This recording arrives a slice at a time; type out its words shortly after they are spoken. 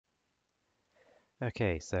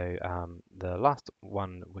Okay, so the last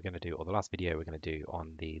one we're going to do, or the last video we're going to do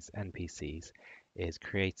on these NPCs is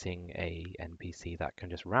creating a NPC that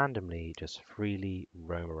can just randomly, just freely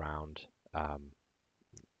roam around um,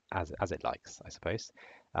 as it likes, I suppose.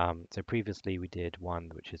 So previously we did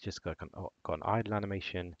one which has just got an idle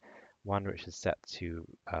animation, one which is set to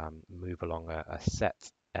move along a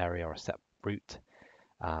set area or a set route,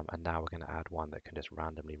 and now we're going to add one that can just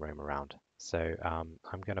randomly roam around. So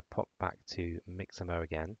I'm going to pop back to Mixamo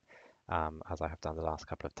again, as I have done the last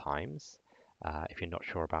couple of times. If you're not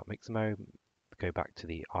sure about Mixamo, go back to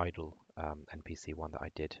the idle NPC one that I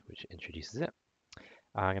did, which introduces it.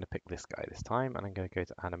 I'm going to pick this guy this time, and I'm going to go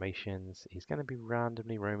to animations. He's going to be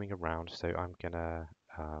randomly roaming around, so I'm going to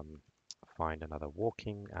find another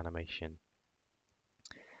walking animation.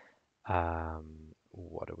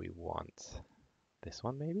 What do we want? This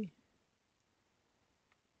one maybe?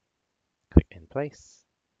 Click in place.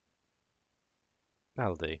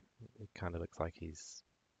 That'll do. It kind of looks like he's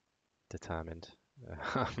determined.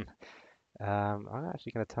 I'm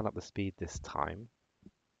actually going to turn up the speed this time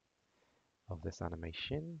of this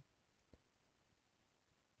animation.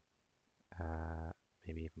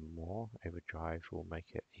 Maybe even more. Overdrive will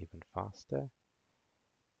make it even faster.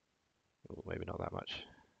 Or maybe not that much.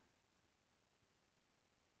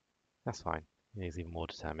 That's fine. He's even more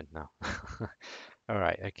determined now. All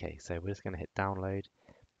right, okay, so we're just going to hit download.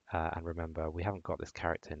 And remember, we haven't got this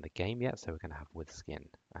character in the game yet, so we're going to have with skin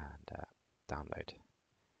and download.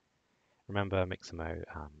 Remember, Mixamo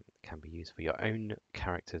can be used for your own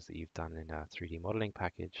characters that you've done in a 3D modeling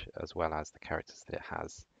package, as well as the characters that it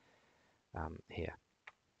has here.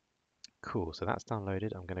 Cool, so that's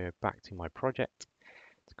downloaded. I'm going to go back to my project,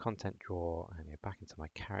 to content draw, and go back into my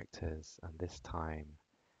characters. And this time,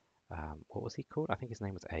 what was he called? I think his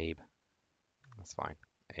name was Abe. That's fine,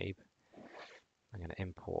 Abe. I'm going to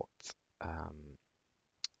import.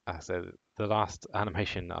 So the last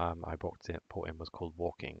animation I brought in was called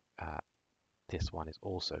walking. This one is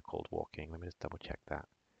also called walking. Let me just double check that.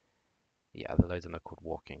 Yeah, the loads of them are called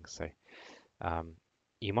walking. So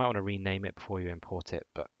you might want to rename it before you import it,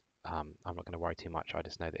 but I'm not going to worry too much. I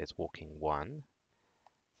just know that it's walking one.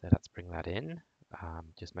 So let's bring that in.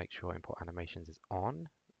 Just make sure import animations is on.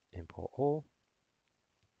 Import all.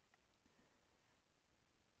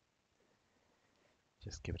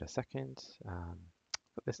 Just give it a second.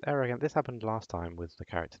 But this error again, this happened last time with the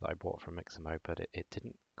character that I bought from Mixamo, but it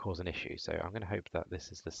didn't cause an issue. So I'm going to hope that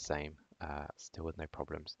this is the same, still with no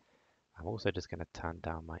problems. I'm also just going to turn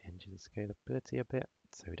down my engine scalability a bit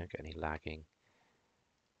so we don't get any lagging.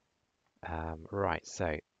 Right,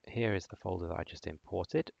 so here is the folder that I just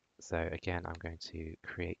imported. So again, I'm going to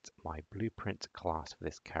create my blueprint class for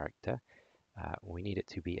this character. We need it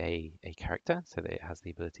to be a character so that it has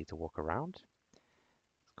the ability to walk around.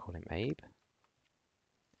 Let's call him Abe.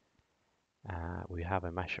 We have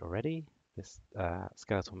a mesh already, this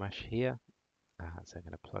skeletal mesh here. So I'm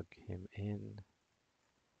going to plug him in.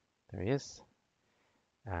 There he is.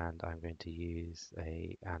 And I'm going to use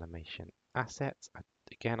a animation asset.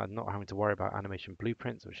 Again, I'm not having to worry about animation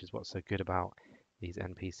blueprints, which is what's so good about these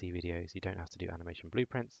NPC videos. You don't have to do animation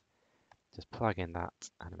blueprints. Just plug in that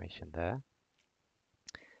animation there.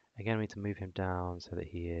 Again, we need to move him down so that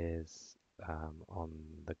he is on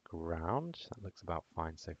the ground. That looks about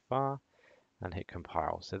fine so far. And hit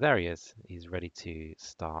compile. So there he is. He's ready to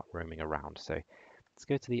start roaming around. So let's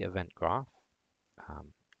go to the event graph.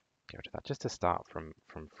 Go to that just to start from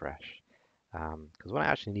fresh. Because what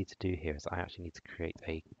I actually need to do here is I actually need to create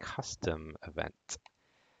a custom event.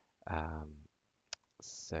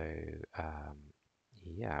 So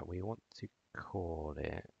yeah, we want to call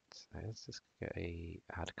it, let's just get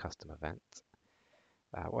add a custom event.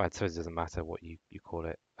 Well, I suppose it doesn't matter what you call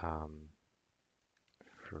it.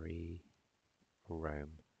 Free roam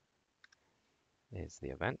is the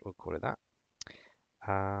event. We'll call it that.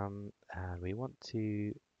 And we want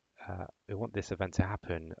this event to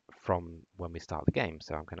happen from when we start the game.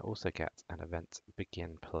 So I'm going to also get an event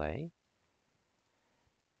begin play.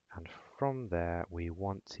 And from there, we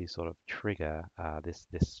want to sort of trigger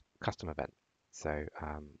this custom event. So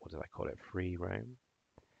what did I call it? Free roam.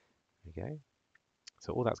 There we go.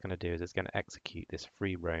 So all that's going to do is it's going to execute this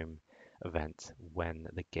free roam event when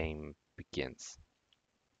the game begins.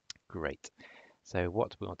 Great. So what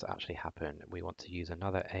do we want to actually happen? We want to use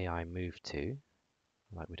another AI move to,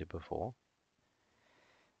 like we did before.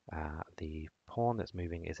 The pawn that's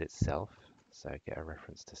moving is itself, so get a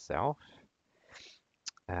reference to self.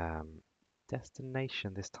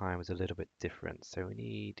 Destination this time is a little bit different, so we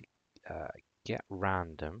need get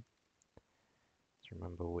random. Let's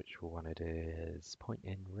remember which one it is. Point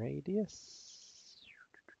in radius.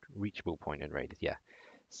 reachable point in radius. Yeah.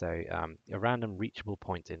 So a random reachable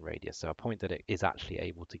point in radius. So a point that it is actually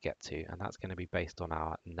able to get to, and that's going to be based on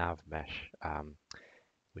our nav mesh,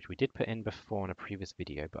 which we did put in before in a previous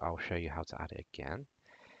video, but I'll show you how to add it again.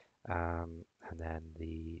 And then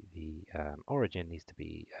the origin needs to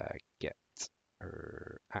be get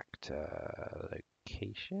actor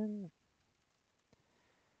location.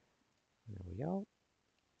 There we go.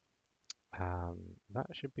 That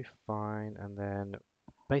should be fine. And then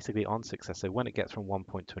basically on success, so when it gets from one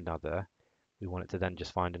point to another, we want it to then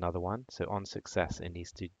just find another one. So on success, it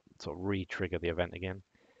needs to sort of re-trigger the event again.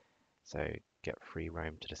 So get free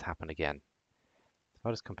roam to just happen again. If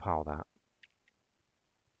I just compile that,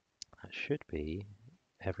 that should be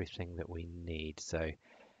everything that we need. So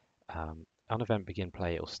on event begin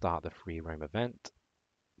play, it will start the free roam event.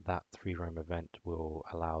 That free roam event will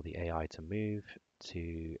allow the AI to move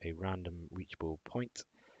to a random reachable point.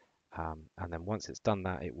 And then once it's done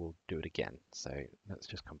that, it will do it again. So let's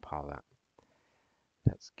just compile that.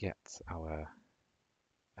 Let's get our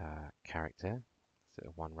character,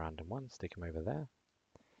 so one random one, stick him over there.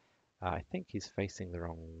 I think he's facing the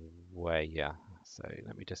wrong way, yeah. So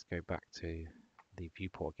let me just go back to the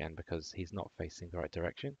viewport again because he's not facing the right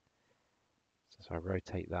direction. So I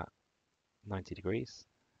rotate that 90 degrees.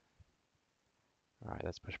 All right,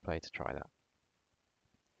 let's push play to try that.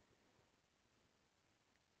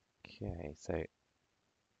 Okay, so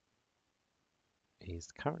he's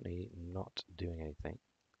currently not doing anything.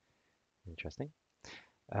 Interesting.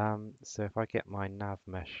 So if I get my nav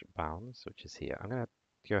mesh bounds, which is here, I'm going to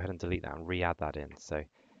go ahead and delete that and re-add that in. So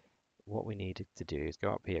what we need to do is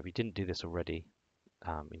go up here. If you didn't do this already,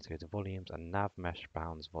 we need to go to volumes and nav mesh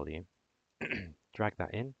bounds volume. Drag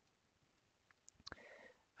that in.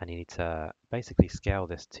 And you need to basically scale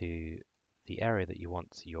this to the area that you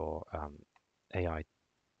want your AI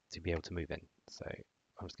to be able to move in. So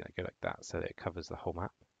I'm just going to go like that so that it covers the whole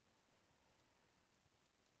map.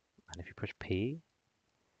 And if you push P,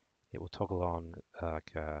 it will toggle on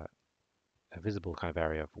like a visible kind of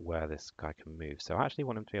area of where this guy can move. So I actually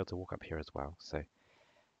want him to be able to walk up here as well. So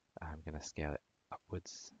I'm going to scale it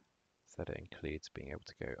upwards so that it includes being able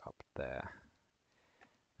to go up there.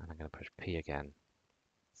 And I'm going to push P again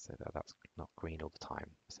so that that's not green all the time.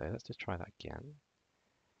 So let's just try that again.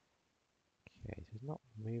 Okay, so he's not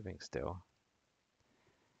moving still.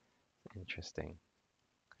 Interesting.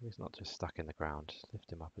 Maybe he's not just stuck in the ground. Just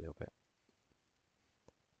lift him up a little bit.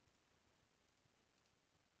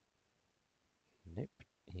 Nope,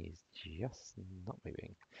 he's just not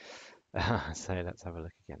moving. So let's have a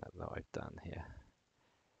look again at what I've done here.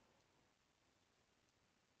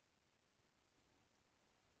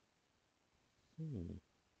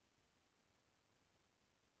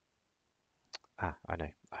 I know.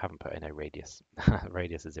 I haven't put in a radius.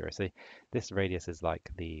 Radius is 0. So this radius is like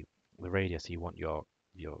the radius you want your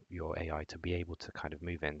AI to be able to kind of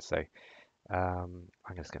move in. So I'm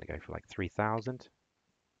just going to go for like 3,000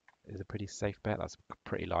 is a pretty safe bet. That's a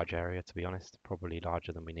pretty large area, to be honest. Probably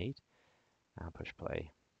larger than we need. And push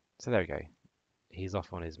play. So there we go. He's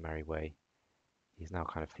off on his merry way. He's now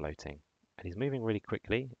kind of floating. And he's moving really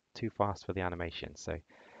quickly, too fast for the animation. So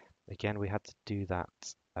again, we had to do that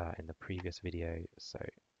in the previous video. So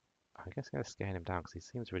I guess I'm going to scale him down because he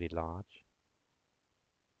seems really large.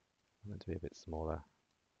 I'm going to be a bit smaller.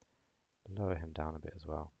 Lower him down a bit as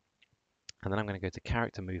well. And then I'm going to go to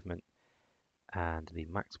character movement and the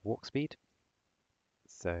max walk speed.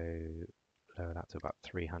 So lower that to about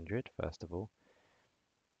 300 first of all.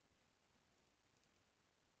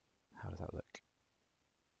 How does that look?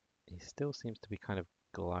 He still seems to be kind of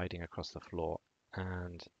gliding across the floor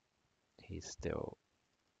and he's still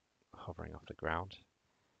hovering off the ground.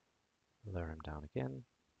 Lower him down again.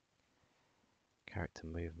 Character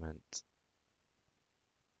movement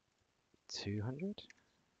 200.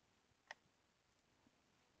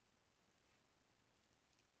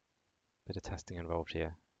 Bit of testing involved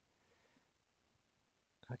here.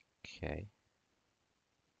 Okay.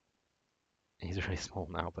 He's really small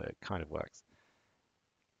now, but it kind of works.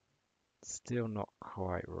 Still not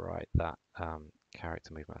quite right, that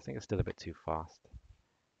character movement. I think it's still a bit too fast.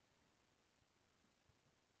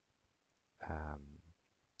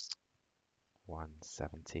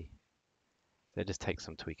 170. So it just takes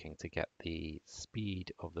some tweaking to get the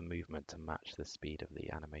speed of the movement to match the speed of the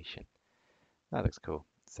animation. That looks cool.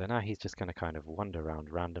 So now he's just going to kind of wander around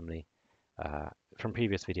randomly. From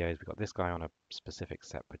previous videos, we've got this guy on a specific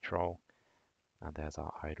set patrol, and there's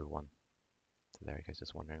our idle one. So there he goes,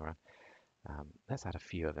 just wandering around. Let's add a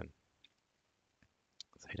few of them.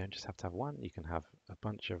 So you don't just have to have one, you can have a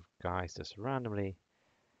bunch of guys just randomly.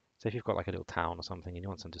 So if you've got like a little town or something and you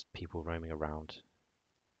want some just people roaming around,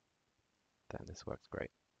 then this works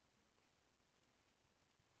great.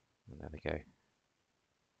 And there we go.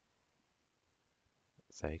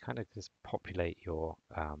 So you kind of just populate your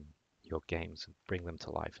games and bring them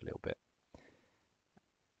to life a little bit.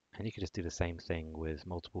 And you could just do the same thing with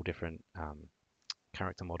multiple different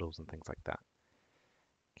character models and things like that.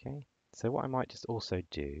 Okay, so what I might just also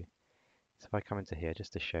do is if I come into here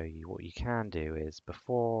just to show you what you can do is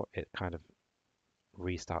before it kind of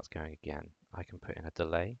restarts going again, I can put in a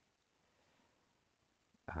delay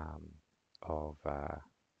of,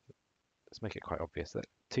 let's make it quite obvious that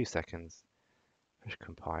 2 seconds, push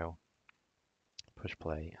compile, push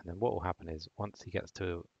play, and then what will happen is once he gets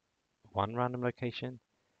to one random location,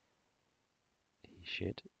 he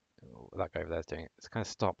should, oh, that guy over there is doing it, it's kind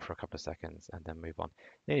of stop for a couple of seconds and then move on.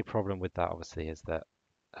 The only problem with that obviously is that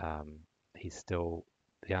he's still,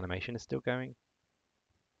 the animation is still going,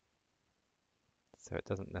 so it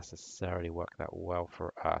doesn't necessarily work that well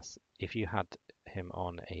for us. If you had him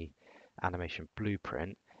on a animation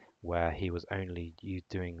blueprint where he was only you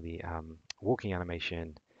doing the walking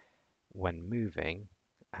animation when moving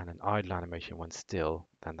and an idle animation when still,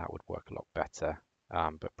 then that would work a lot better.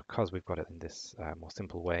 But because we've got it in this more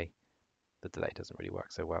simple way, the delay doesn't really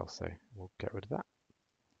work so well, so we'll get rid of that.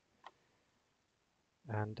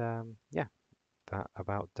 And yeah, that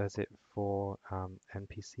about does it for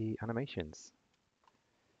NPC animations.